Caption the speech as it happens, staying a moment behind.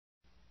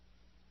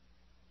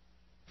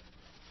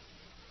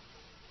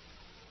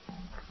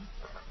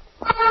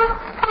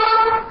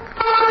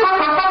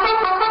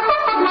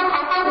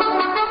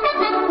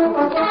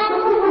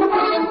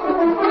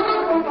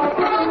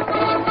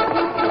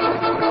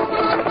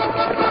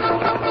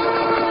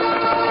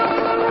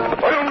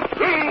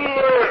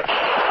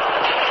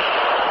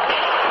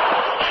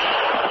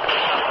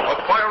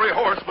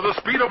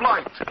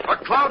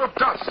cloud of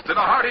dust in a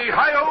hearty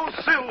hi-yo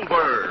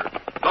silver,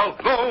 the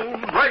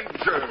Lone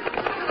Ranger.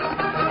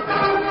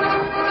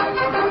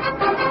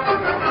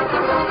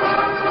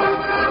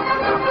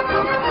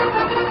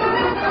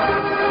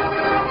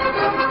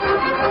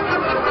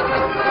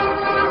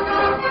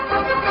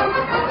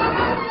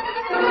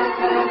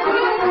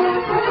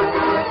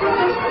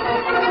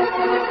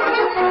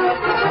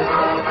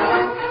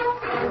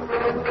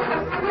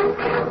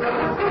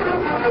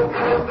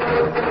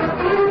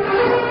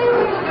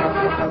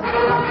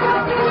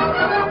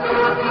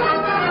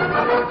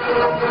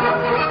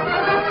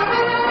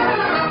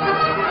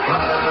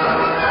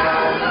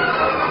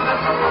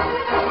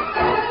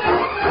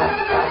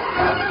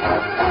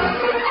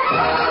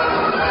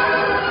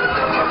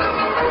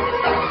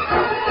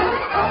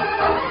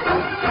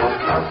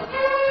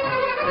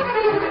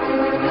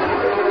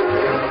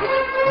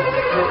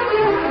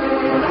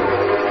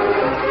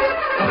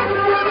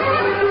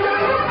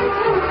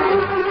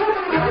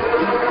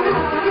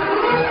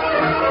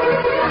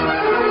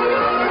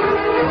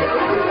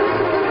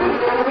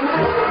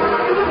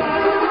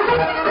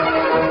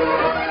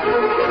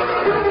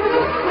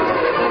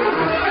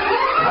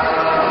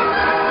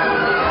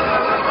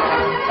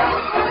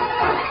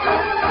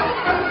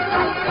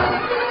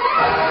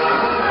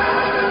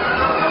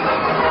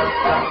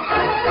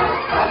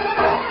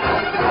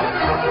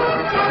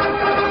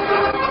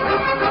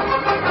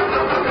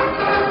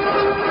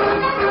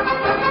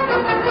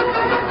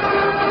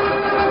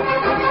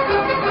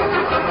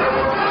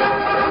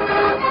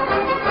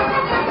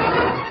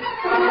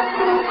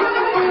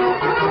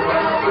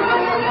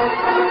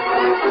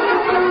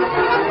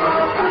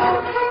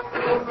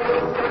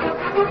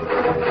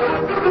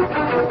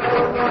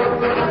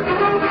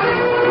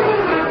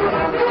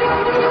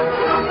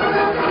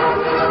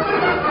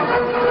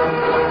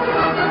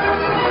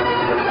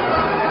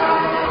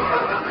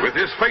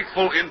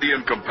 Faithful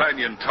Indian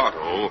companion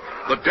Tonto,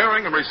 the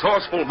daring and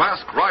resourceful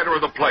masked rider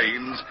of the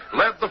plains,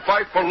 led the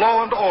fight for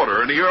law and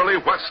order in the early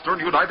western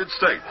United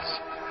States.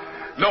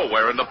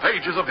 Nowhere in the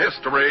pages of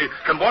history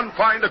can one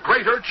find a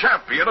greater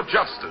champion of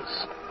justice.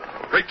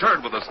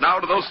 Return with us now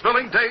to those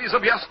thrilling days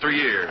of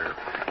yesteryear.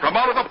 From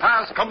out of the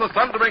past come the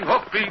thundering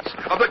hoofbeats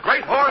of the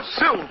great horse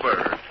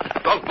Silver.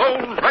 The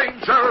Lone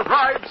Ranger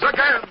rides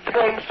again.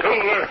 Come on,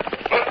 Silver.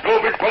 Let's go,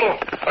 big fellow.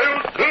 Hail,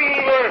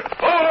 Silver!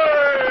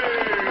 Away!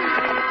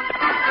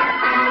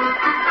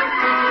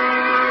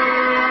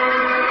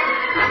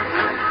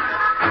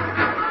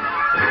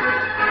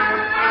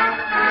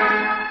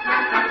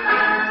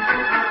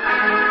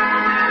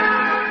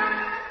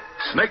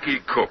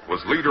 Snakey Cook was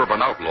leader of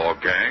an outlaw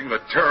gang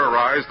that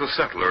terrorized the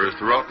settlers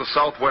throughout the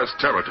Southwest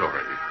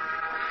Territory.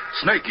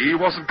 Snakey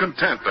wasn't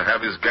content to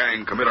have his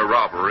gang commit a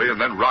robbery and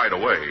then ride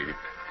away.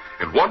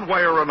 In one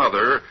way or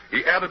another,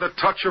 he added a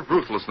touch of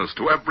ruthlessness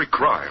to every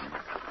crime.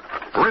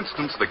 For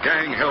instance, the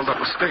gang held up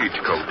a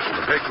stagecoach in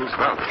the Pecos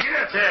Valley.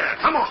 Get there!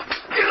 Come on!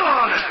 Get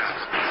on there!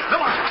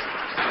 Come on!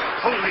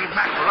 Holy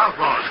mackerel,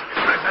 outlaws!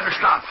 I better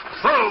stop.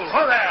 Whoa!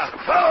 Ho there!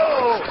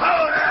 Whoa! Ho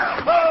there!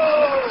 Whoa!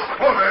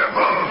 Ho there!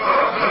 Ho!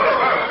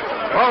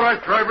 All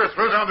right, driver,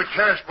 throw down the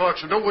cash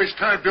box and don't waste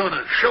time doing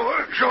it.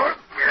 Sure.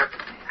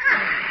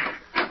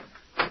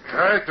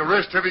 All right, the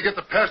rest of you get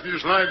the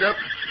passengers lined up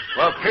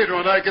while Pedro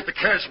and I get the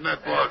cash in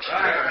that box.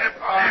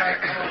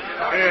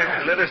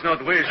 Let us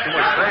not waste too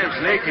much time,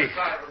 Snakey.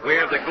 We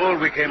have the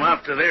gold we came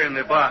after there in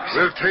the box.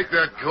 We'll take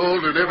that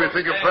gold and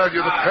everything of value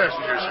the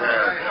passengers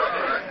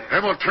have.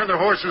 Then we'll turn the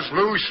horses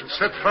loose and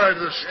set fire to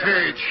the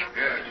stage.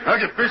 Now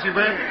get busy,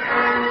 men.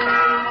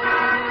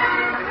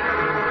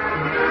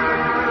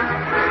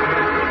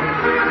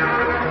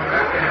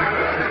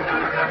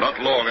 Not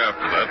long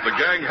after that, the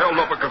gang held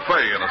up a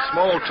cafe in a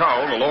small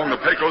town along the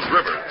Pecos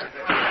River.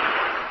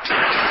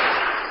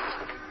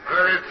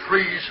 All right,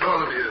 freeze,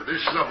 all of you.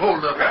 This is a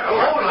hold-up.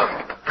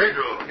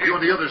 Pedro, you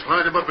and the others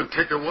line them up and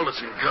take their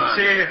wallets and guns.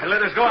 See,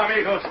 let us go,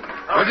 amigos.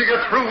 When you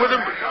get through with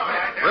them,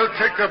 we'll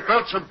take their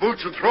belts and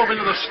boots and throw them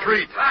into the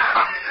street.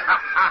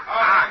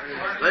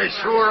 They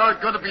sure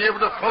aren't going to be able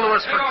to follow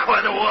us for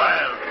quite a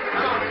while.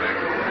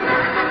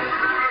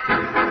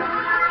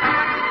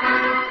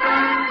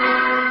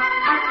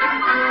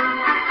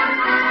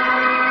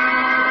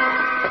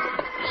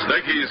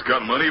 Snakey's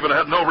gunmen even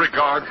had no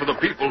regard for the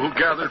people who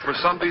gathered for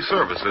Sunday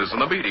services in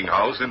the meeting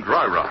house in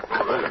Dry Rock.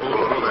 All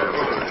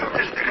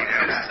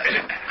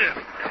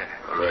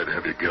right,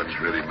 have your guns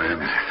ready, men.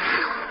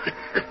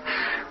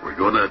 We're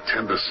going to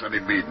attend a Sunday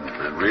meeting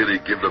and really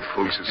give the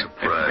folks a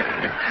surprise.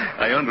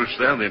 I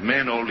understand that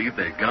men all leave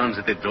their guns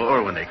at the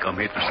door when they come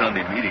here to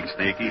Sunday meetings,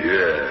 Snakey.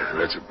 Yeah,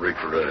 that's a break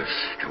for us.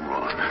 Come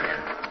on.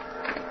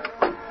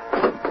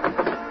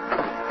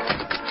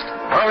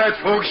 All right,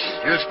 folks,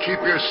 just keep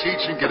your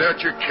seats and get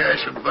out your cash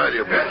and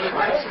valuables.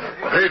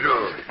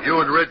 Pedro, you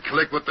and Red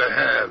collect what they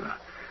have.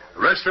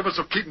 The rest of us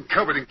will keep them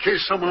covered in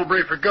case some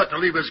hombre forgot to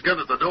leave his gun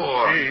at the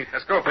door. Hey,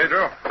 let's go,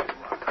 Pedro.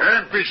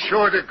 And be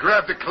sure to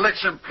grab the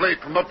collection plate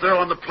from up there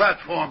on the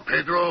platform,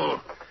 Pedro.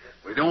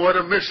 We don't want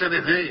to miss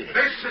anything.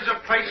 This is a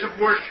place of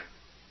worship.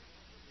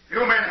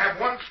 You men have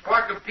one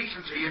spark of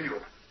decency in you.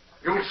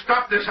 You'll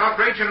stop this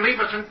outrage and leave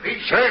us in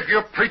peace. Say, if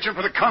you're preaching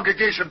for the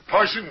congregation,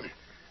 Parson,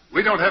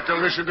 we don't have to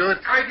listen to it.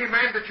 I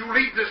demand that you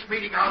leave this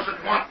meeting house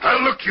at once. Now,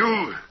 look,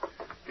 you.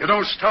 You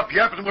don't stop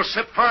yapping, we'll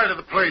set fire to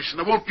the place, and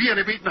there won't be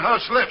any meeting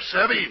house left,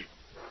 savvy?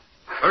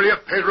 Hurry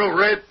up, Pedro,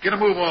 Red. Get a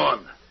move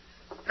on.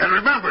 And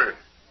remember,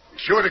 be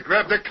sure to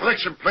grab that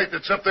collection plate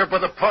that's up there by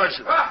the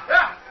parson.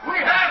 We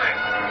have it!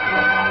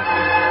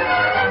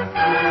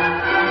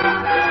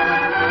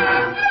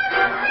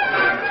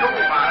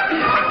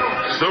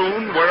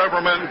 Soon,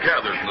 wherever men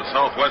gathered in the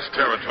Southwest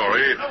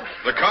Territory,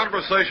 the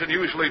conversation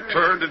usually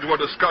turned into a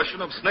discussion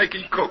of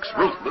Snakey Cook's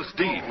ruthless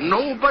deeds.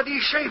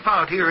 Nobody's safe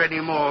out here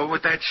anymore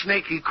with that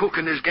Snakey Cook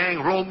and his gang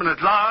roaming at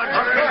large.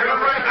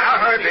 I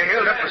heard they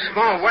held up a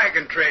small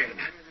wagon train.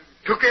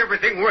 Took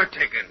everything worth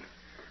taking.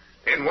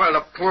 And while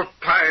the poor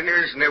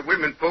pioneers and their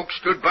women folks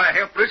stood by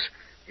helpless,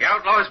 the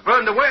outlaws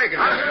burned the wagon.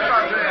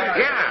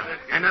 Yeah,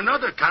 and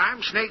another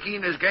time, Snakey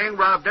and his gang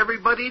robbed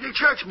everybody at a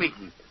church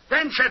meeting.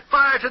 Then set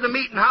fire to the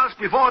meeting house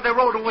before they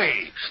rode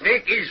away.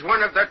 Snakey's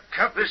one of the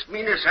toughest,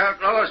 meanest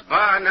outlaws,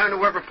 bar none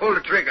who ever pulled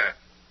a trigger.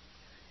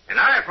 And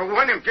I, for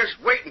one, am just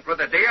waiting for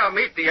the day I'll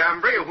meet the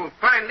hombre who'll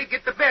finally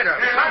get the better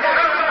of him.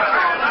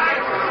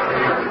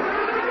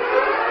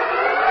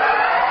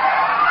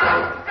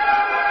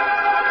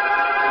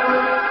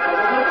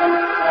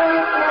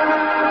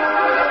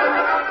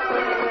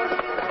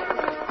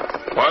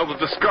 While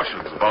the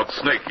discussions about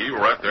Snakey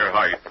were at their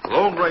height, the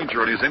Lone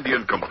Ranger and his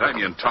Indian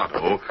companion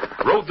Tonto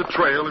rode the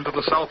trail into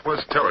the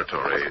Southwest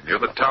Territory near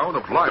the town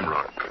of Lime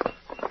Rock.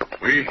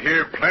 We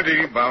hear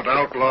plenty about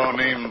outlaw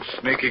named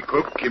Snakey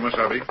Cook,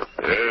 Kimasabi.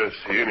 Yes,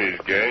 he and his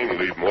gang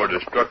leave more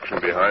destruction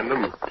behind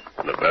them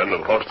than a band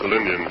of hostile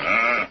Indians.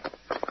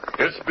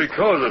 It's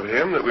because of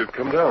him that we've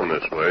come down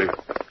this way.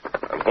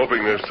 I'm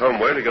hoping there's some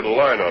way to get a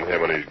line on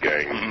him and his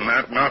gang.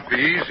 That not be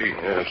easy.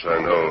 Yes, I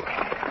know.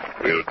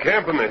 We'll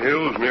camp in the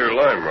hills near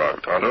Lime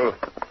Rock, Tonto.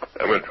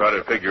 And we'll try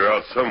to figure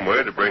out some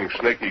way to bring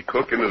Snakey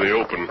Cook into the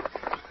open.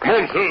 Come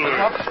on, Silver.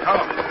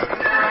 Stop.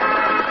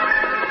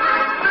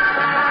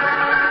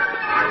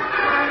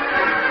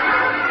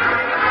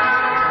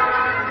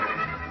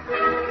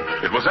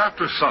 It was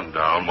after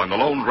sundown when the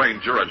Lone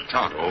Ranger and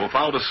Tonto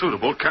found a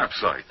suitable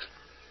campsite.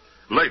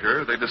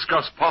 Later, they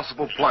discussed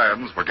possible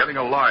plans for getting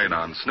a line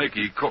on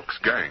Snakey Cook's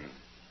gang.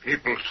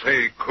 People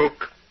say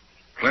Cook,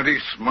 plenty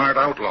smart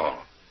outlaw.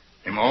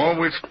 Him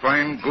always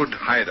find good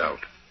hideout.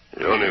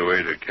 The only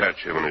way to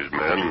catch him and his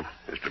men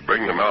is to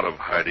bring them out of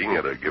hiding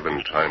at a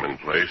given time and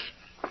place,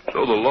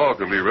 so the law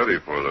can be ready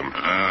for them.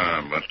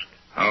 But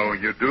how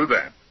you do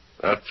that?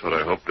 That's what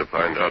I hope to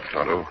find out,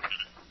 Tonto.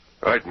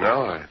 Right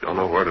now, I don't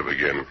know where to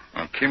begin.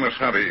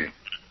 Kimasabi,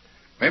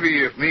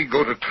 maybe if me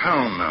go to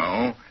town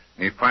now,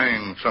 me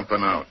find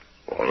something out.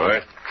 All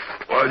right.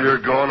 While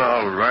you're gone,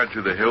 I'll ride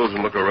through the hills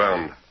and look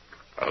around.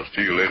 I'll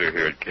see you later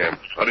here at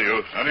camp.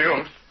 Adios.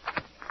 Adios.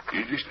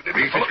 Easy,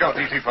 scout,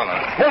 easy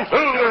fella.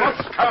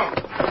 Let's count.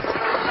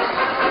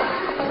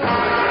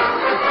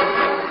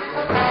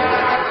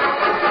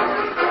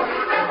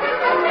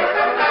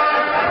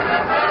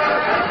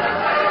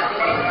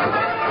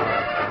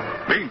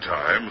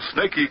 Meantime,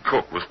 Snakey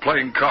Cook was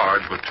playing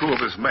cards with two of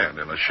his men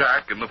in a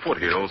shack in the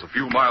foothills a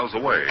few miles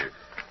away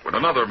when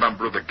another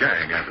member of the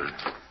gang entered.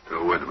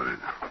 Oh, wait a minute.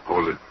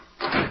 Hold it.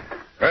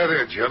 Hi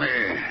there,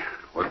 Johnny.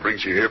 What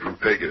brings you here from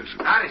Pega's?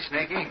 Howdy,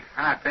 Snakey.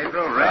 Hi,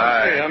 Pedro.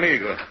 Hi,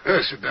 amigo.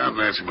 Sit down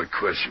and answer my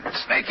question.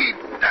 Snakey,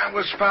 I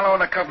was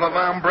following a couple of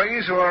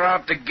hombres who are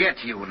out to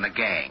get you and the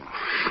gang.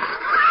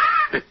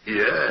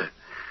 Yeah?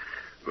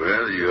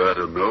 Well, you ought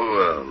to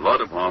know a lot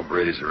of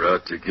hombres are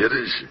out to get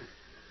us,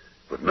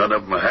 but none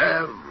of them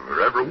have or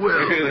ever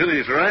will.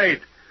 He's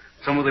right.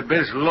 Some of the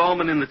best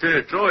lawmen in the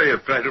territory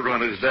have tried to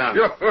run us down.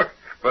 Sure,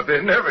 but they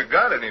never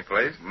got any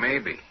place.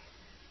 Maybe.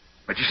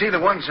 But you see, the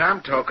ones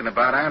I'm talking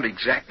about aren't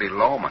exactly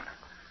lawmen.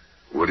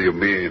 What do you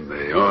mean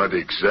they aren't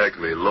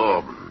exactly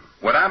lawmen?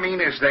 What I mean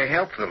is they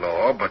help the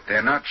law, but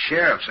they're not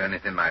sheriffs or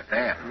anything like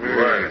that.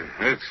 Right.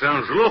 That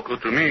sounds local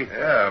to me.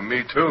 Yeah,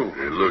 me too.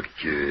 Hey, look,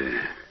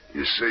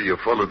 you say you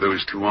followed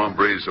those two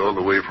hombres all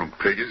the way from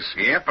Pega's?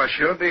 Yep, I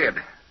sure did.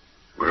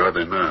 Where are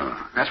they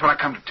now? That's what I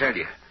come to tell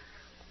you.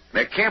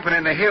 They're camping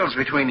in the hills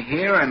between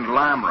here and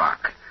Lime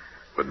Rock.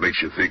 What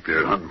makes you think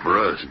they're hunting for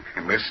us?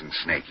 And listen,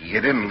 Snakey, you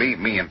didn't leave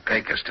me and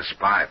Pecos to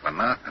spy for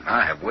nothing.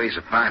 I have ways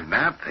of finding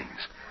out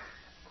things.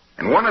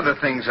 And one of the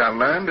things I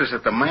learned is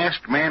that the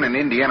masked man and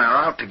Indian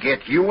are out to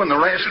get you and the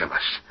rest of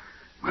us.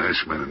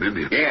 Masked man and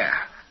Indian? Yeah.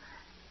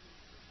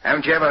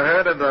 Haven't you ever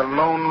heard of the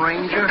Lone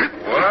Ranger?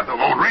 What? The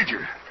Lone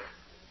Ranger?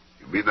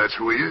 You mean that's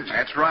who he is?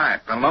 That's right.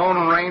 The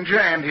Lone Ranger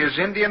and his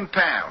Indian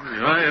pal.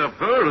 I have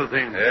heard of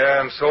him.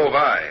 Yeah, and so have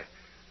I.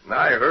 And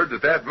I heard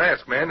that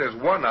masked man is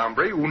one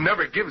hombre who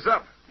never gives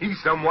up.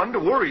 He's someone to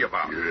worry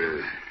about.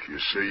 Yeah. You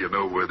say you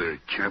know where they're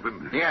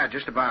camping? Yeah,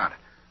 just about.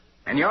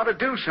 And you ought to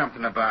do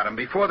something about them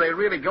before they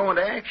really go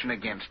into action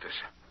against us.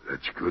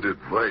 That's good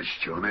advice,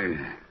 Johnny.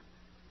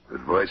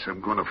 Advice I'm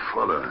going to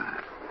follow.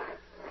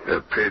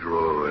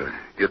 Pedro,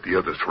 get the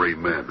other three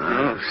men,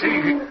 huh?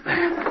 See?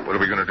 What are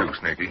we going to do,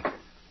 Snakey?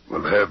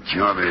 We'll have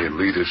Johnny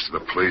lead us to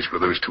the place where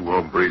those two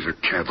hombres are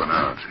camping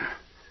out.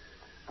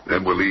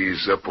 Then we'll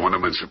ease up on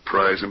them and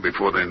surprise them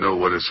before they know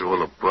what it's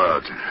all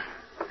about.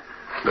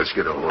 Let's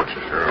get our horses,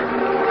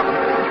 Earl.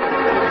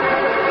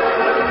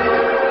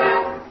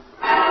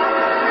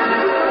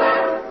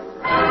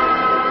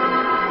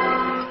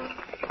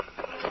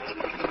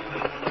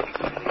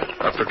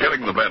 After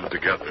getting the men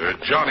together,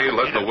 Johnny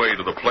led the way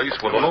to the place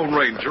where the Lone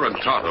Ranger and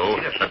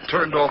Tonto had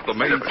turned off the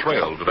main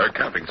trail to their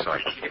camping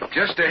site.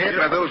 Just ahead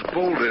by those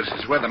boulders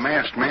is where the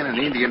masked man and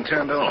Indian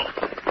turned off.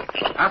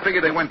 I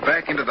figure they went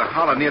back into the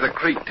hollow near the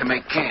creek to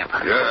make camp.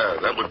 Yeah,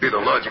 that would be the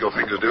logical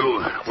thing to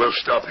do. We'll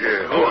stop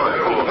here.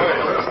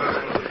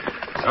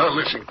 Now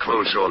listen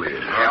close, all of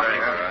you.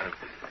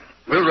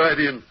 We'll ride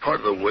in part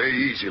of the way,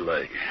 easy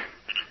like.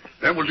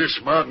 Then we'll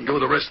dismount and go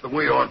the rest of the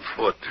way on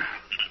foot.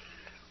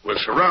 We'll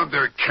surround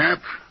their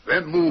camp,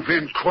 then move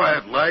in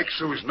quiet-like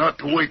so as not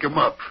to wake 'em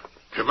up.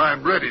 Till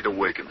I'm ready to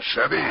wake 'em,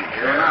 savvy?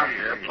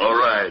 Yeah. All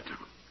right.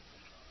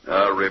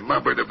 Now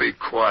remember to be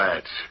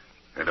quiet.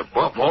 And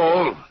above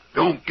all,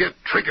 don't get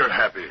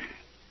trigger-happy.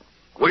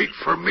 Wait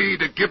for me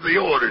to give the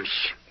orders.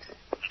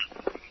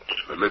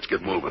 But let's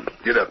get moving.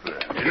 Get up there.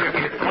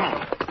 Here, come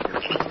on.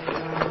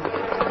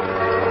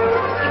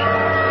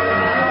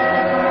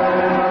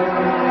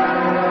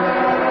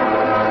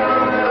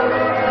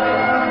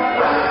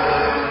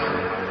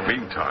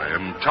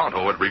 Meantime,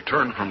 Tonto had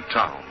returned from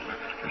town,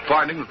 and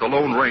finding that the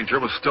Lone Ranger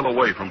was still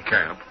away from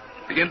camp,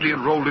 the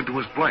Indian rolled into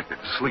his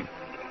blanket to sleep.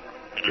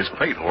 His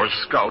paint horse,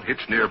 Scout,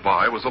 hitched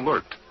nearby, was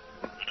alert.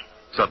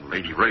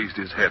 Suddenly, he raised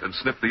his head and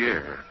sniffed the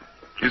air.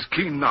 His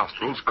keen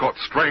nostrils caught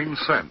strange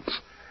scents,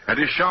 and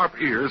his sharp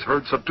ears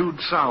heard subdued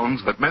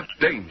sounds that meant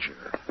danger.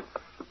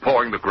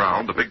 Pawing the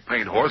ground, the big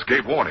paint horse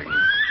gave warning.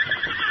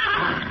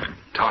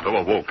 Tonto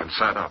awoke and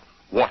sat up,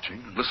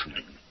 watching and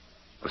listening.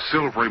 The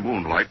silvery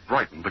moonlight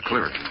brightened the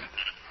clearing.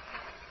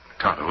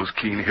 Tonto's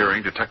keen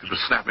hearing detected the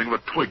snapping of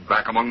a twig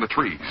back among the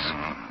trees.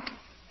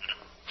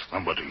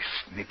 Somebody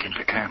sneak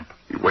into camp.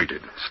 He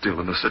waited, still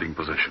in the sitting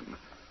position,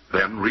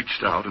 then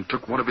reached out and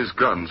took one of his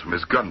guns from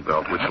his gun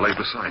belt, which lay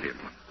beside him.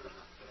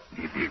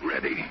 He be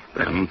ready.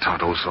 Then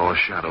Tonto saw a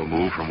shadow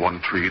move from one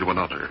tree to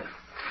another.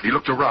 He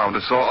looked around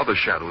and saw other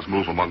shadows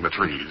move among the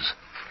trees.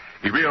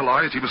 He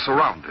realized he was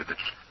surrounded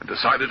and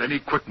decided any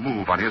quick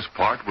move on his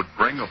part would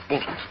bring a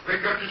bullet. They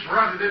got you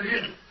surrounded,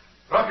 Indian.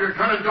 Drop your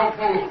gun and don't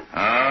move.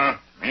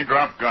 Me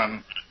drop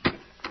gun.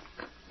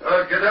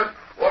 Get up,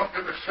 walk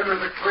to the center of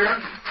the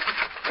clearing,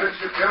 then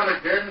sit down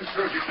again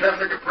so you can't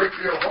make a break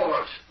for your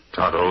horse.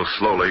 Tonto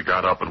slowly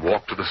got up and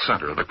walked to the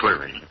center of the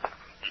clearing.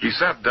 He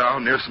sat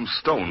down near some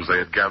stones they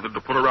had gathered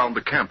to put around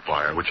the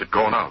campfire, which had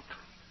gone out.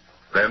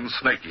 Then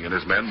Snakey and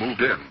his men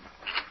moved in.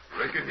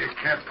 Reckon you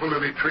can't pull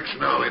any tricks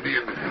now,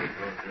 Indian.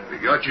 They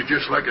got you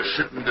just like a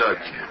sitting duck.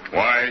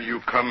 Why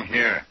you come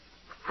here?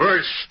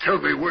 First, tell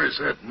me where's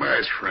that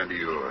masked friend of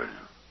yours?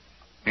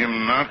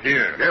 Him not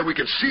here. Yeah, we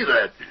can see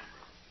that.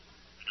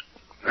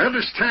 I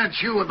understand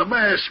you and the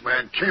masked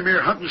man came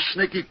here hunting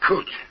Snakey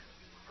Cook.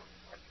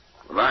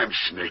 Well, I'm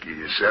Snakey,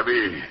 you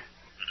savvy.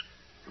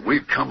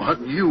 We've come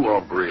hunting you,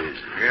 hombres.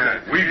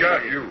 Yeah, we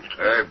got you.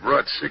 I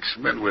brought 6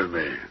 men with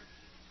me.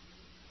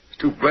 It's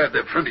too bad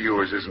that friend of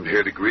yours isn't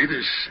here to greet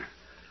us.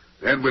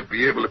 Then we'd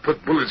be able to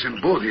put bullets in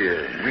both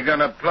here. We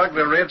gonna plug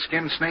the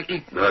redskin,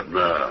 Snakey? Not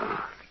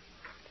now.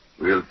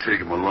 We'll take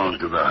him along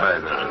to the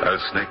hideout.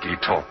 As Snakey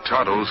talked,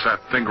 Tonto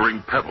sat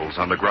fingering pebbles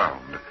on the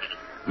ground.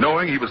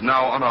 Knowing he was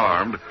now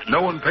unarmed,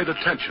 no one paid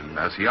attention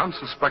as he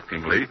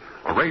unsuspectingly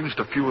arranged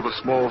a few of the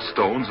small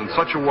stones in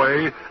such a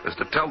way as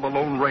to tell the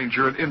Lone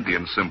Ranger in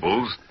Indian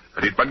symbols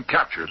that he'd been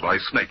captured by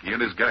Snakey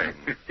and his gang.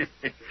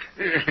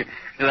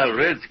 That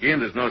redskin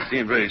does not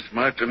seem very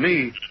smart to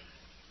me.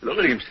 Look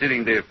at him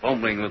sitting there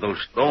fumbling with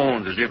those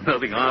stones as if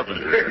nothing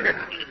happened.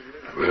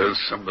 Well,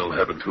 something will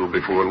happen to him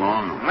before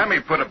long. Let me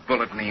put a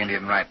bullet in the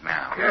Indian right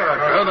now.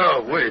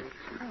 No, wait.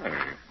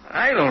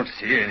 I don't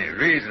see any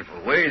reason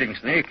for waiting,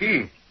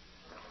 Snakey.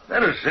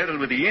 Let us settle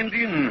with the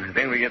Indian,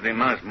 then we get the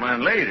masked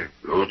man later.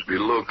 Don't be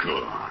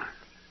loco.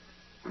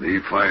 When he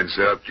finds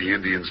out the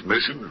Indian's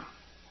missing,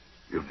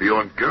 he'll be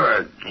on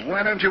guard.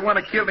 Why don't you want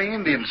to kill the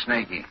Indian,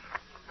 Snakey?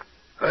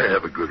 I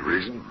have a good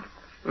reason.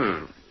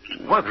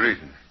 What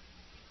reason?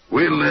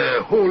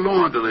 We'll hold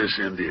on to this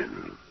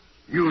Indian.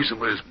 Use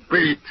him as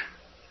bait.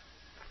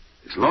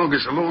 As long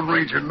as the Lone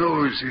Ranger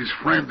knows his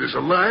friend is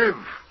alive,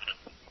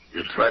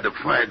 he'll try to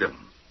find him,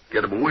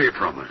 get him away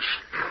from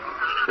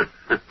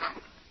us.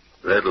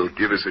 That'll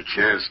give us a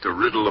chance to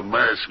riddle the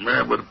masked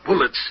man with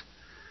bullets.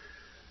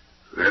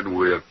 Then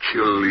we'll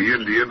kill the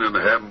Indian and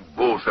have them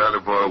both out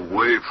of our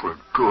way for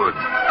good.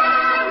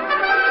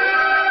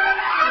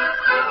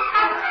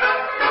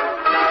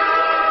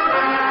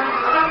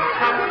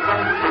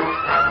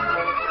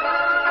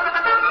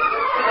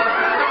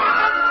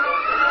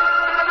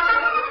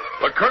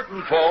 The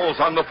curtain falls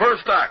on the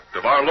first act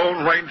of our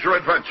Lone Ranger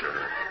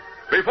adventure.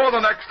 Before the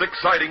next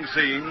exciting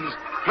scenes,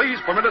 please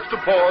permit us to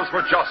pause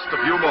for just a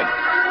few moments.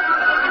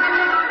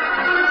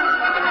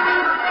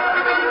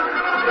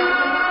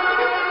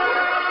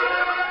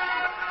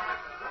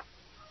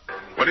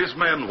 When his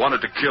men wanted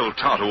to kill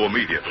Tonto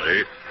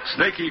immediately,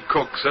 Snakey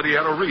Cook said he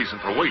had a reason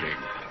for waiting,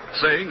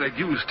 saying they'd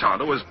use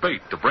Tonto as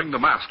bait to bring the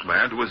masked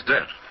man to his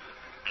death.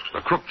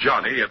 The crook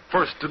Johnny at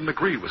first didn't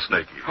agree with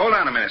Snakey. Hold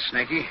on a minute,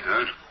 Snakey.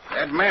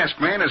 That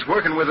masked man is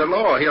working with the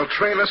law. He'll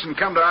trail us and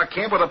come to our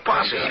camp with a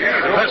posse.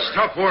 Let's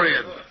stop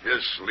worrying.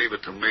 Just leave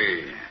it to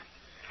me.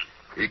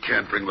 He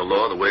can't bring the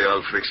law the way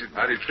I'll fix it.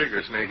 How do you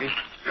figure, Snakey?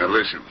 Now,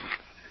 listen.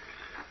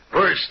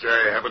 First,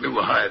 I have a new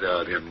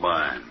hideout in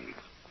mind.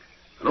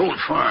 An old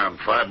farm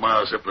 5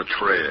 miles up the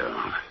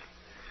trail.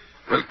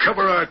 We'll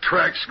cover our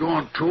tracks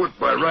going to it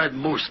by riding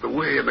most of the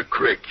way in the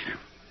creek.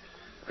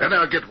 Then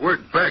I'll get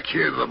word back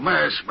here to the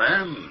masked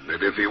man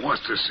that if he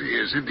wants to see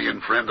his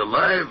Indian friend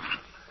alive,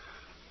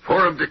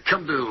 for him to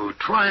come to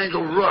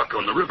Triangle Rock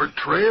on the river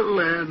trail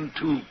and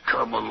to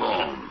come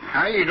along.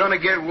 How are you going to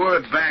get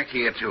word back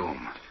here to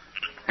him?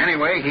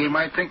 Anyway, he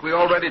might think we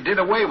already did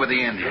away with the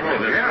Indian.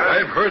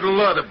 I've heard a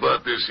lot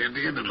about this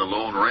Indian and the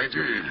Lone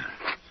Ranger.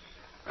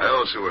 I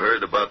also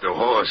heard about the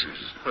horses.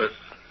 But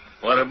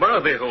what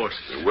about the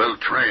horses? They're well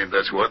trained,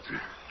 that's what.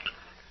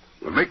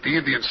 We'll make the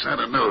Indian sign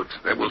a note.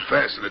 Then we'll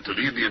fasten it to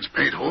the Indian's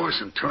paint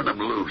horse and turn him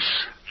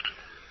loose.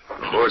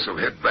 The horse will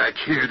head back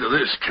here to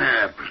this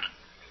camp.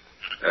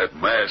 That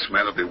masked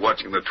man will be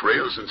watching the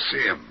trails and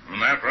see him.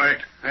 Isn't that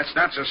right? That's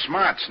not so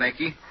smart,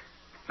 Snakey.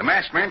 The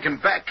masked man can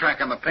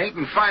backtrack on the paint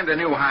and find a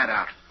new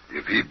hideout.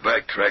 If he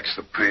backtracks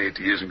the paint,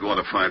 he isn't going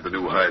to find the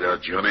new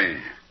hideout,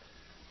 Johnny.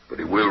 But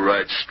he will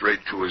ride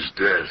straight to his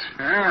death.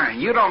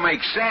 You don't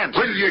make sense.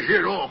 Wait till you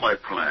hear all my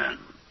plan.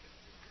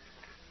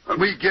 When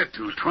we get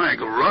to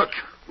Triangle Rock,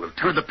 we'll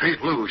turn the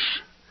paint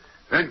loose,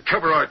 then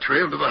cover our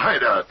trail to the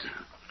hideout.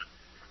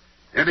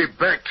 Any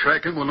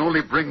backtracking will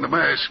only bring the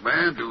masked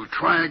man to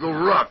Triangle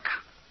Rock,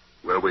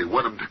 where we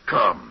want him to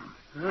come.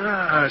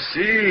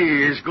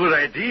 See, it's a good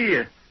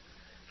idea.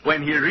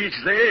 When he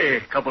reaches there,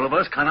 a couple of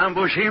us can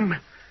ambush him.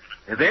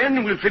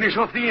 Then we'll finish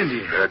off the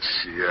Indian.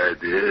 That's the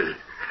idea.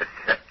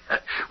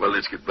 Well,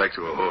 let's get back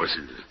to our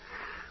horses.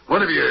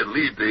 One of you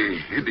lead the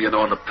Indian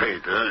on the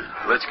paint, huh?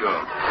 Let's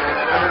go.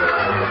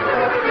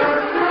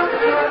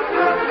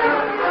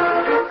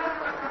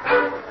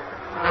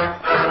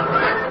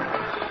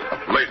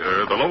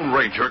 Later, the Lone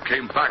Ranger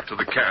came back to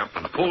the camp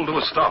and pulled to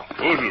a stop.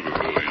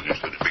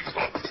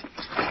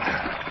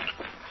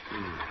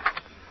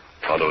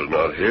 Tonto's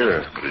not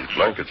here, but his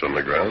blanket's on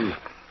the ground.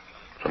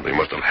 Something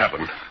must have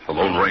happened. The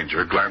Lone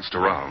Ranger glanced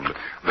around,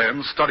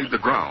 then studied the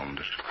ground.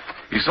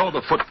 He saw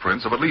the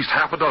footprints of at least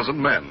half a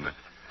dozen men.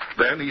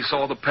 Then he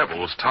saw the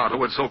pebbles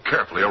Tonto had so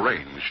carefully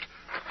arranged.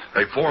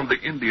 They formed the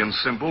Indian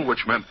symbol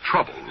which meant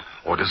trouble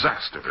or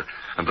disaster,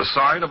 and the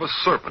sign of a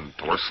serpent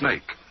or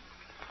snake.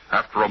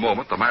 After a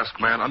moment, the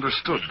masked man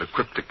understood the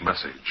cryptic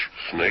message.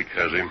 Snake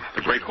has him.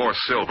 The great horse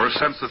Silver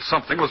sensed that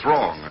something was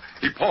wrong.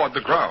 He pawed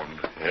the ground.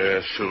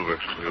 Yes, Silver.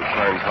 We'll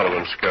find Tonto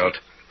and Scout.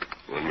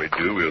 When we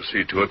do, we'll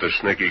see to it that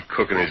Snakey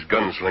Cook and his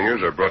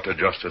gunslingers are brought to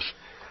justice.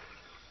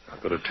 I'll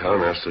go to town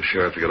and ask the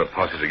sheriff to get a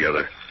posse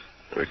together.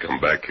 We come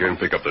back here and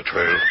pick up the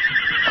trail.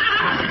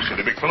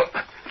 Steady, big fella.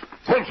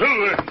 Come on,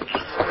 Silver.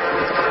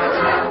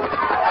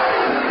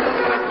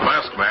 The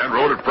masked man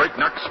rode at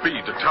breakneck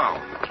speed to town.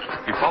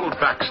 He followed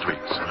back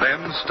streets,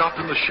 then stopped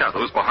in the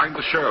shadows behind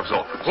the sheriff's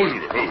office. Oh,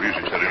 Silver. Oh,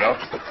 easy, steady now.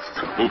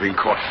 Moving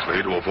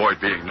cautiously to avoid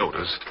being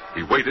noticed,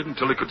 he waited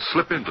until he could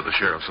slip into the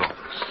sheriff's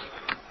office.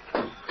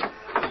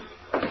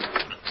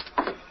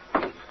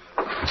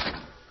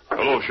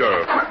 Hello,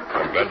 Sheriff.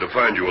 I'm glad to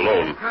find you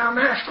alone. Now,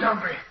 masked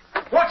hombre,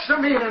 what's the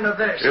meaning of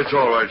this? It's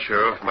all right,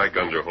 Sheriff. My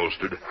guns are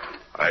holstered.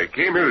 I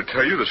came here to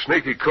tell you the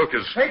Snakey Cook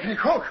is... Snakey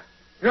Cook?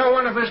 You're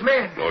one of his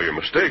men. No, you're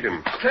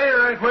mistaken. Stay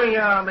right where you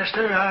are,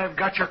 mister. I've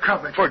got you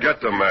covered.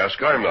 Forget the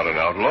mask. I'm not an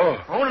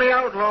outlaw. Only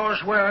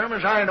outlaws wear 'em,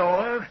 as I know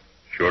of.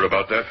 Sure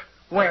about that?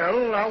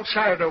 Well,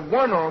 outside of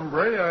one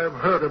hombre I've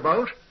heard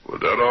about.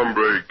 Would that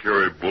hombre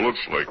carry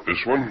bullets like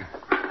this one?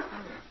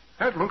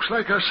 That looks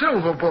like a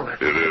silver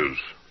bullet. It is.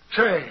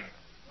 Say,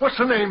 what's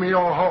the name of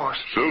your horse?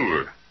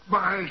 Silver.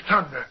 By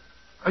thunder.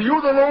 Are you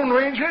the Lone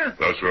Ranger?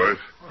 That's right.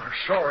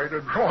 Sorry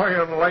to draw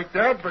in like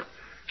that, but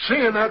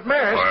seeing that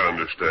mask... I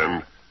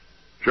understand.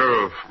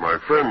 Sheriff, my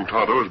friend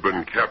Tonto has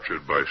been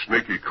captured by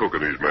Snakey Cook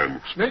and his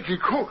men. Snakey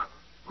Cook?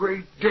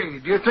 Great day.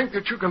 Do you think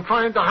that you can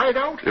find the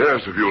hideout?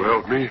 Yes, if you'll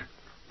help me.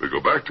 We go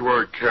back to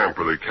our camp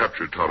where they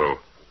captured Tonto.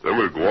 Then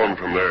we'll go on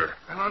from there.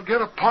 And I'll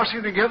get a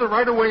posse together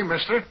right away,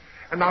 mister.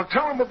 And I'll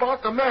tell them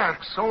about the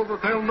mask so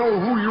that they'll know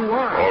who you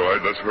are. All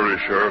right, let's hurry,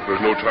 Sheriff.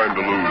 There's no time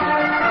to lose.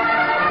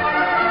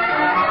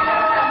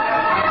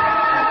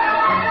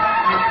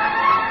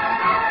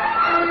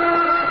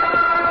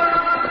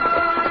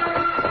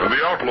 When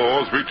the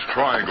outlaws reached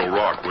Triangle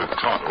Rock with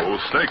Tonto,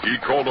 Snakey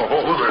called a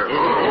halt.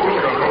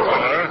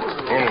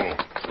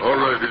 All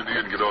right,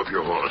 Indian, get off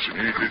your horse.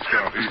 Easy,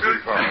 Scout. Easy,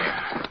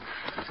 fire.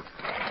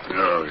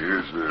 Now,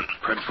 here's the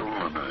pencil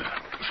and a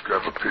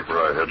scrap of paper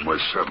I had in my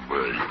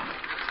saddlebag.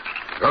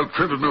 I'll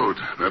print a note.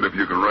 Then if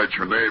you can write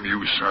your name,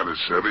 you sign it,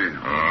 savvy?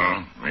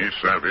 Me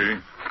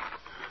savvy.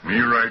 Me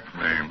right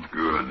name.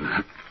 Good.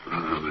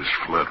 This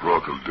flat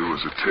rock will do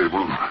as a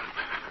table.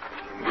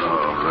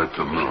 Write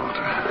the note.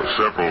 For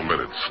several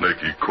minutes,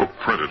 Snakey Cook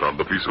printed on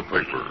the piece of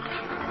paper.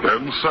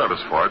 Then,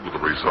 satisfied with the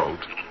result,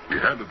 he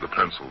handed the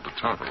pencil to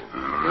Tonto. All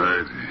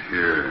right,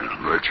 here.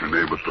 Write your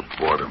name at the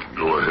bottom.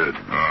 Go ahead.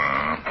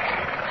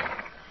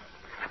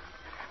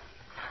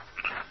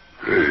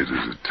 Hey,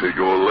 does it take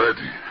all that?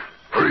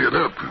 Hurry it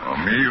up.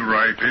 Me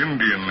write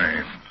Indian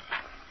name.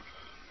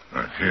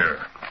 Here.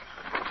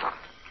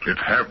 It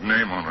have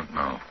name on it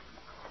now.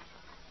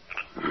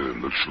 It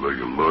looks like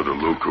a lot of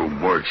loco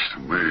march to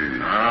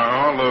me.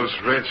 All those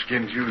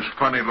redskins use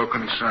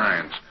funny-looking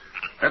signs.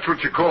 That's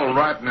what you call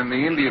writing in the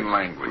Indian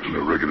language.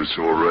 Well, I reckon it's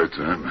all right,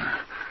 then.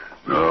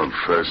 Now I'll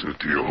fasten it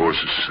to your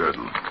horse's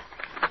saddle.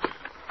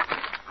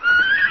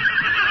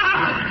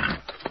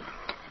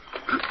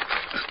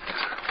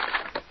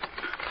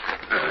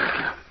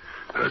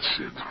 That's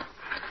it.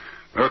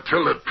 Now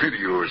tell that pit of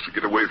yours to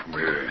get away from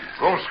here.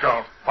 Go,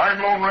 Scout.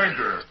 Find Lone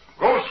Ranger.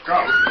 Go,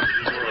 Scout.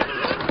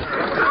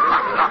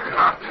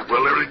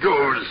 Well, there he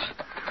goes.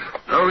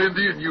 Now,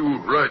 Indian, you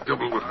ride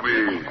double with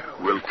me.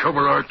 We'll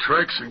cover our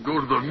tracks and go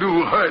to the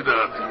new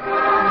hideout.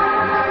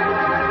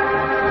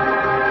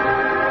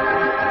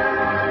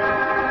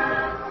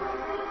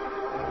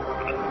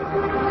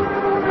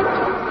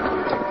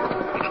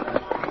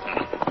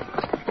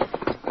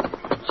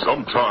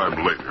 Some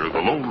time later, the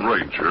Lone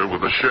Ranger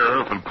with the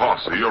sheriff and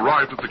posse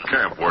arrived at the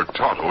camp where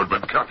Tonto had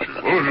been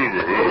captured.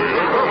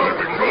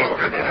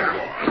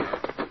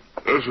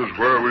 This is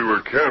where we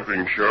were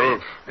camping,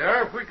 Sheriff.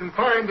 Yeah, if we can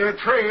find their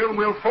trail,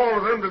 we'll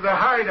follow them to the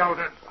hideout.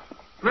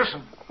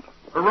 Listen,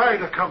 a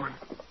rider coming.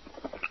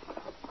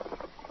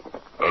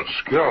 That's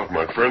Scout,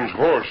 my friend's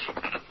horse.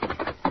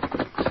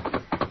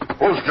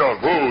 Oh,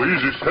 Scout, whoa,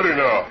 easy, steady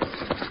now.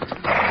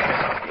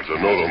 There's a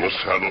note on the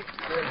saddle.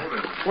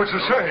 What's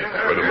it say?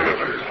 Wait a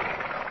minute.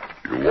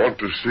 You want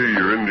to see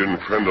your Indian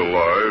friend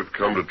alive,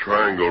 come to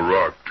Triangle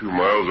Rock, 2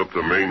 miles up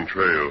the main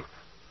trail.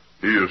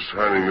 He is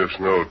signing this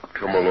note.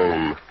 Come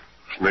alone.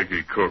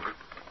 Snakey Cook.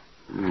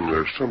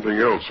 There's something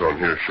else on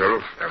here,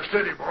 Sheriff. Now,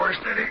 steady, boy,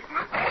 steady.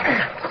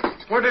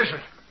 What is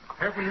it?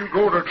 Having you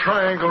go to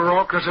Triangle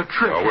Rock as a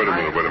trick. Now, wait a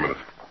minute.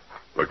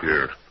 Look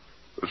here.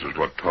 This is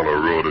what Tonto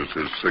wrote as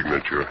his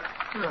signature.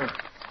 Yeah.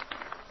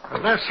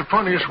 Well, that's the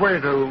funniest way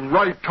to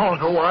write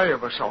Tonto I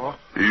ever saw.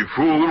 He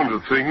fooled them into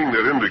thinking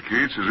that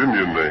indicates his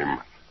Indian name.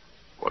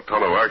 What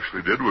Tonto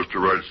actually did was to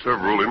write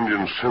several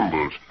Indian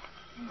symbols.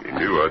 He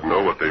knew I'd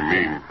know what they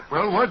mean.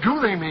 Well, what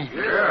do they mean?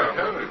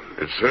 Yeah.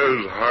 It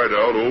says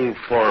hideout, old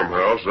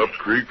farmhouse, up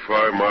creek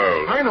 5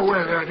 miles. I know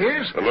where that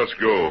is. Then let's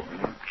go.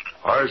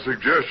 I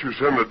suggest you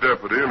send the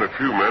deputy and a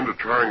few men to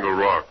Triangle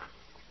Rock.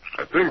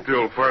 I think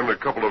they'll find a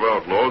couple of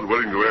outlaws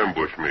waiting to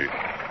ambush me.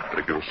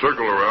 They can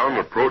circle around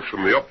and approach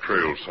from the up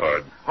trail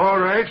side. All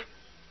right.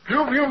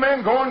 You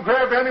men go and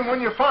grab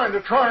anyone you find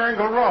at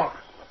Triangle Rock.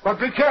 But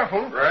be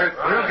careful. Right.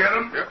 We'll get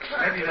him. Yep.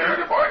 Steady there.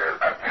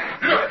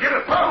 Get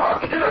it now.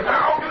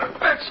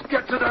 Let's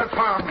get to that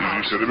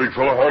farmhouse. You said, big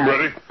fellow, I'm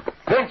ready.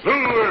 One, two,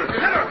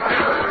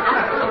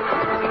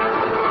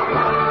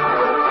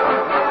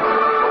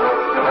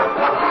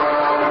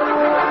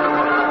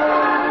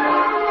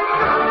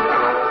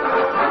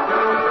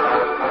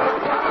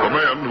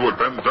 who had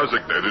been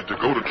designated to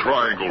go to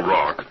Triangle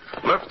Rock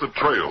left the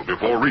trail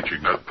before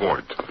reaching that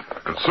point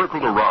and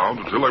circled around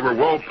until they were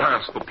well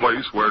past the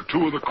place where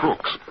 2 of the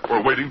crooks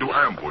were waiting to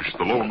ambush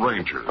the Lone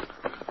Ranger.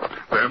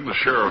 Then the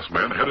sheriff's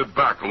men headed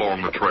back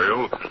along the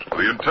trail with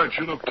the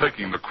intention of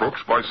taking the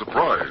crooks by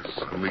surprise.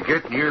 When we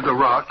get near the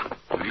rock,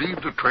 we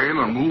leave the trail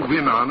and move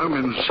in on them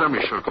in a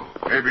semicircle.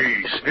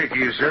 Maybe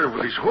Snakey is there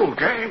with his whole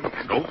gang.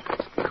 Nope.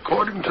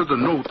 According to the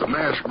note the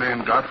masked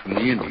man got from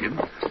the Indian,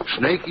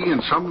 Snakey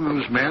and some of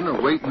his men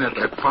are waiting at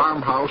that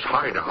farmhouse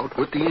hideout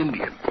with the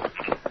Indian.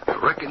 I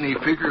reckon they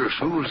figure as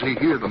soon as they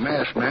hear the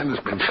masked man has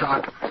been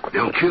shot,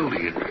 they'll kill the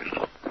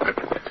Indian.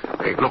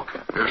 Hey, look,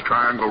 there's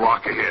Triangle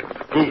Rock ahead.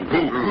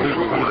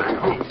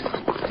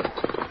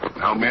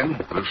 Now, men,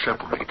 we'll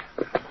separate.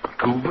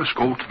 2 of us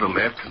go to the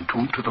left and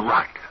 2 to the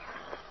right.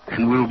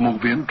 Then we'll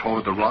move in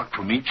toward the rock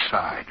from each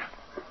side.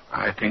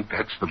 I think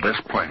that's the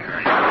best plan.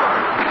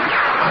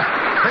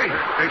 Hey,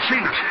 they've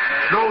seen us.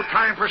 No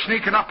time for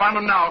sneaking up on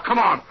them now. Come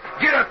on.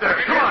 Get up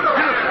there. Come on. Get up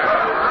there.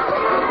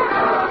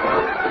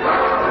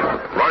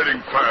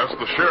 Riding fast,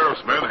 the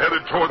sheriff's men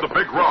headed toward the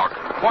big rock,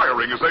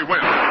 firing as they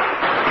went.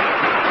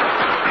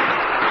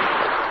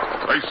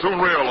 They soon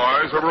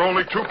realized there were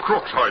only 2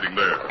 crooks hiding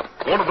there.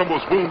 One of them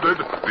was wounded.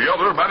 The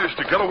other managed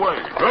to get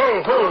away.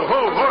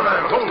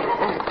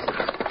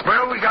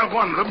 Well, we got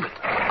one of them.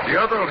 The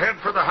other will head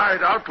for the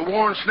hideout to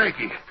warn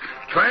Snakey.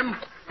 Clem,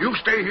 you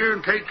stay here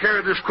and take care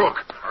of this crook.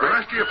 The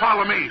rest of you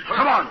follow me.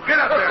 Come on, get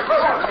up there.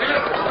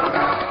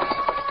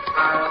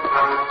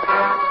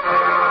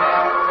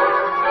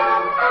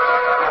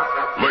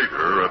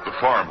 Later, at the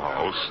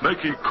farmhouse,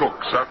 Snakey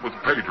Cook sat with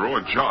Pedro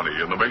and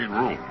Johnny in the main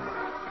room.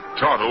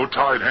 Tonto,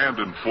 tied hand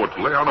and foot,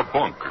 lay on a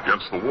bunk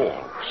against the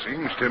wall.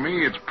 Seems to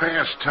me it's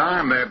past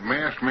time that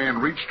masked man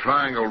reached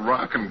Triangle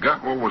Rock and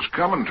got what was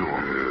coming to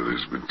him. Yeah,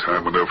 there's been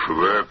time enough for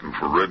that and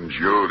for Red and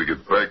Joe to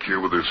get back here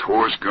with his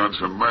horse,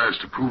 guns, and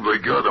mask to prove they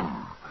got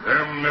him.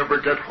 Them never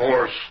get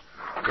horse.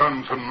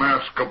 Guns and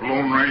mask of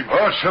Lone Ranger.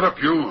 Oh, shut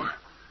up, you.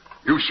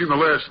 You've seen the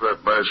last of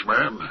that masked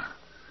man.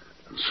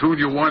 And soon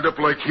you'll wind up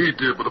like he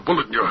did with a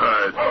bullet in your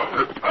hide.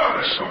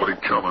 There's somebody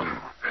coming.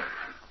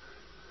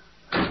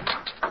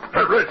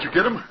 Hey, Red, you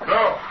get him?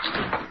 No.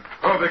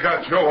 Oh, they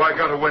got Joe. I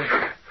got away.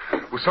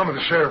 With some of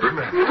the sheriff's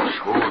men.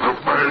 So the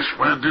masked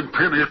man didn't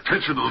pay any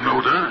attention to the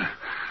note, huh?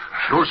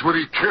 Shows what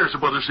he cares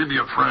about his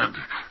Indian friend.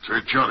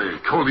 Say, Johnny,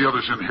 call the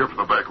others in here from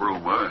the back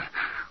room, huh?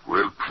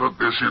 We'll plug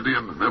this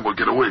Indian, and then we'll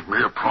get away from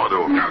here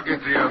pronto. I'll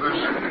get the others.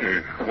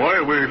 Hey, why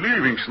are we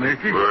leaving,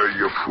 Snakey?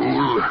 You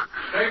fool.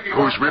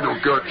 Those men who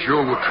got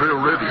Joe will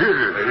trail Red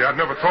here. Hey, I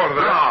never thought of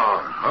that.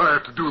 No, I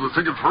have to do the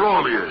thinking for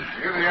all of you.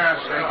 Here they are,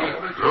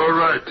 Snakey. All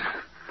right.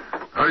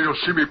 Now you'll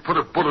see me put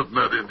a bullet in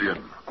that Indian.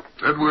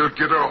 Then we'll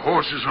get our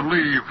horses and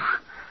leave.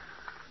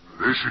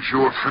 This is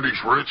your finish,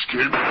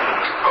 Redskin.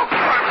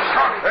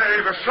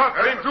 Hey, the shot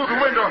came through the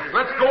window.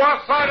 Let's go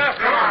outside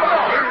after him.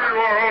 Here you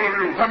are, all of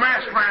you. The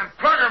masked man.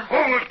 Plug him.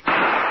 Hold it.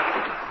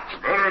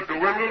 Better at the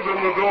windows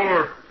and the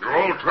door. You're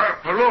all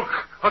trapped. Look,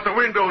 at the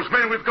windows,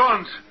 men with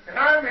guns.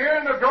 I'm here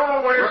in the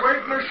doorway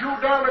waiting to shoot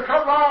down the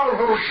corral.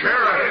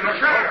 Sheriff.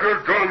 Drop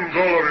your guns,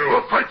 all of you.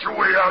 We'll fight your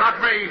way out.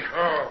 Not me.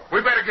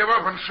 We better give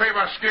up and save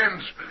our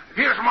skins.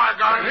 Here's my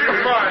gun.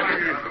 Here's mine.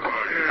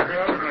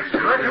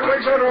 Reckon we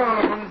got all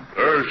of them.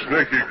 There's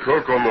Snaky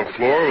Cook on the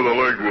floor with a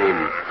leg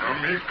wound.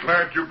 Me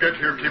glad you get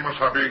here,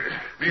 Kemosabe.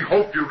 Me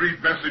hope you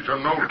read message or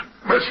note.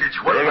 Message?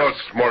 What? You're not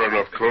smart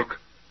enough, Cook.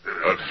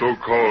 That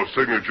so-called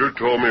signature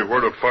told me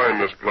where to find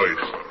this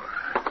place.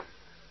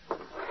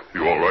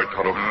 You all right,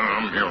 Tonto?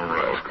 I'm all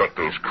right. I'll cut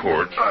those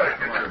cords.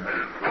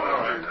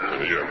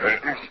 Your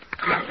hands.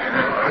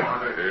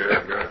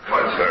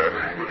 There.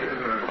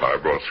 I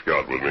brought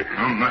Scout with me.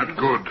 Not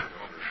good.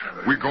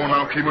 We go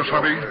now,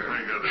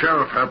 Kemosabe?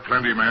 Sheriff have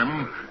plenty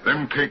men.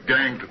 Them take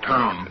gang to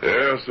town.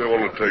 Yes, they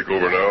want to take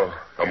over now.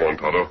 Come on,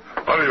 Tonto.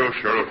 Adios,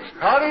 Sheriff.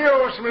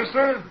 Adios,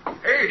 mister.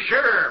 Hey,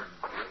 Sheriff.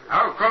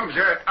 How comes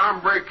that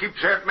hombre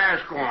keeps that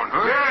mask on,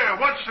 huh? Yeah,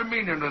 what's the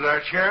meaning of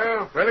that,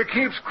 Sheriff? Well, it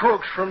keeps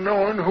crooks from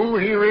knowing who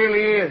he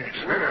really is.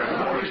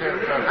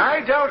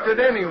 I doubt that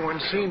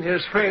anyone's seen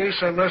his face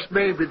unless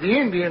maybe the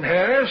Indian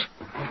has.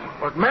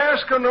 But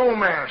mask or no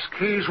mask,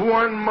 he's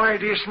one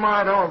mighty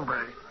smart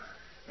hombre.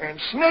 And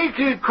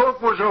Snaky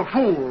Cook was a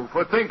fool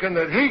for thinking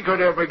that he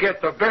could ever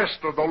get the best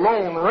of the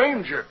Lone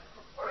Ranger.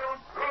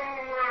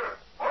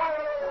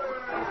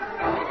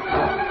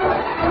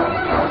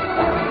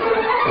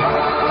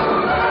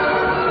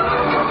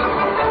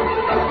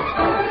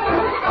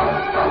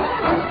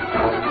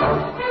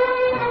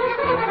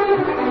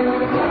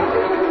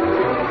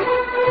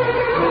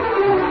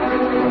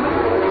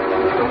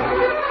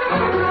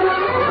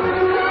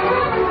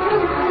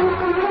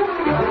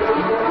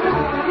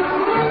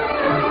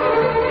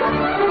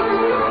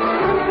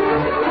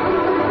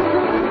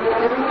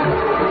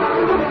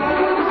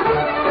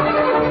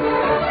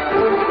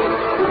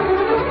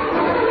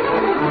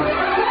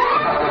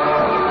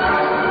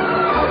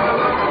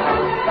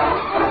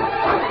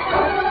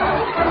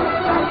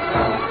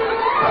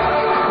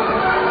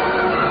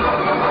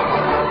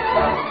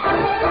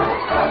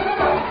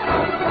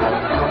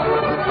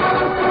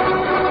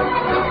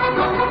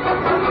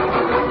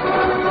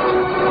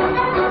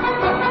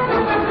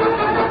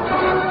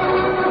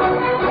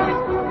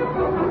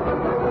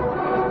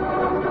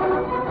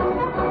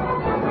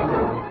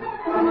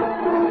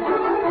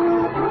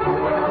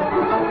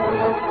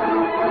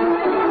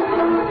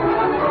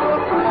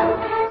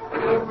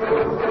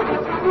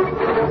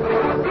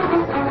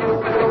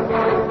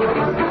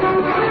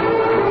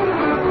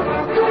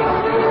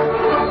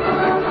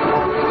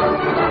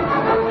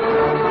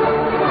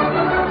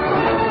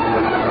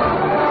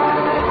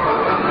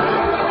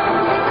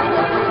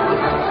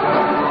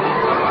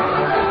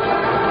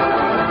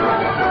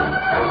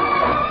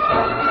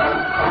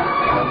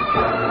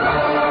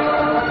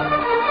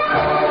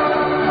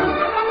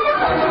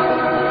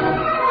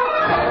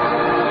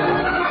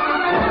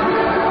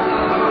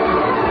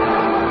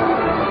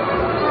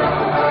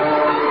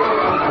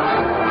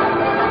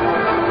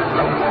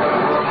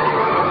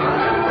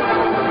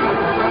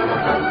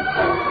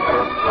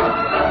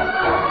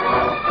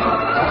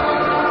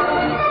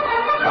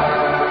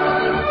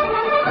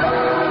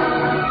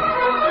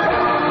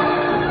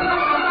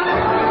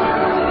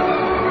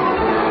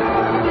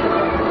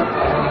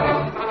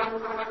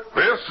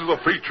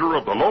 Feature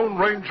of the Lone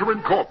Ranger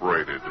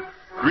Incorporated,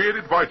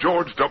 created by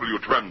George W.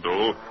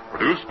 Trendle,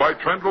 produced by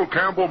Trendle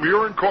Campbell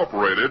Muir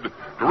Incorporated,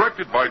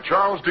 directed by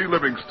Charles D.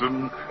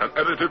 Livingston, and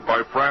edited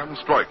by Fran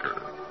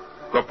Stryker.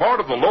 The part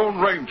of the Lone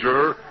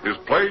Ranger is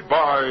played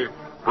by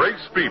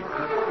Brace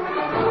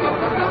Beamer.